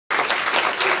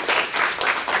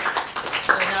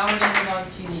now we're going to move on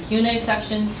to the Q&A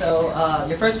section. So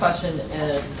your first question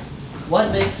is,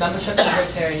 what makes membership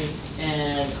secretary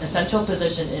an essential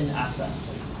position in APSA?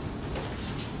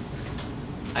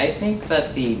 I think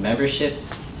that the membership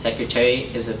secretary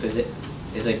is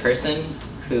a person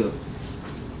who,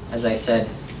 as I said,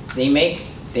 they make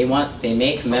members they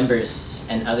make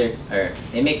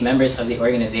members of the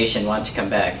organization want to come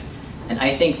back, and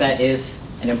I think that is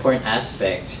an important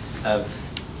aspect of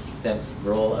the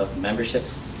role of membership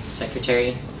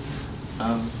secretary.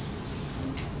 Yeah.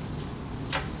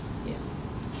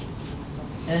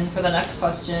 And for the next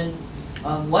question,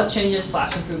 what changes /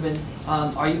 improvements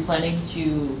are you planning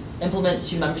to implement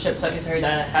to membership secretary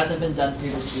that hasn't been done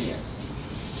previous years?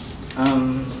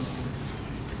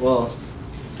 Well,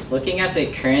 looking at the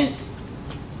current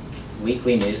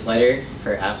weekly newsletter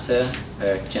for APSA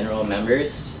general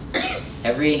members,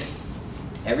 every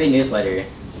newsletter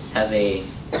has a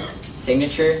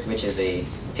signature, which is a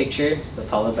picture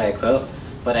followed by a quote.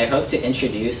 But I hope to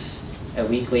introduce a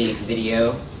weekly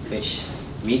video which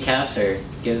recaps or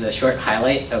gives a short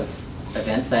highlight of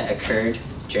events that occurred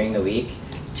during the week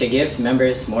to give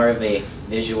members more of a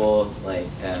visual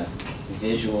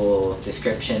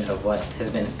description of what has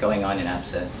been going on in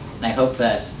APSA. And I hope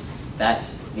that that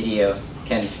video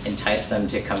can entice them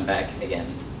to come back again.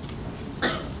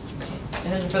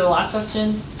 And then for the last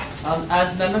question,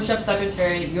 as membership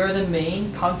secretary, you're the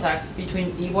main contact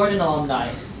between eBoard and alumni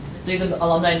through the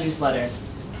alumni newsletter.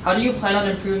 How do you plan on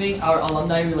improving our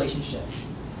alumni relationship?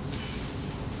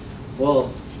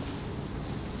 Well,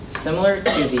 similar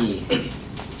to the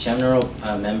general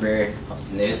member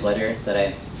newsletter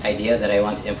idea that I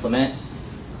want to implement,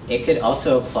 it could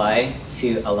also apply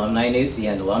to the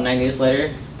alumni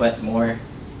newsletter, but more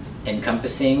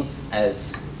encompassing,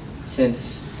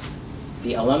 since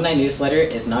the alumni newsletter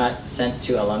is not sent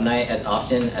to alumni as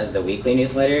often as the weekly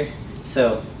newsletter,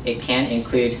 so it can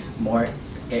include more.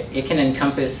 It can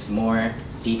encompass more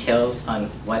details on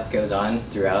what goes on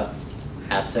throughout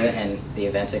APSA and the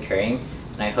events occurring,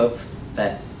 and I hope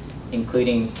that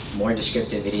including more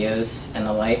descriptive videos and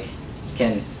the like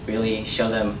can really show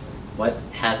them what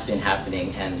has been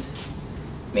happening and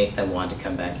make them want to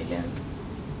come back again.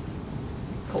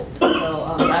 Cool.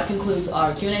 So that concludes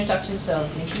our Q&A section, so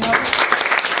thank you.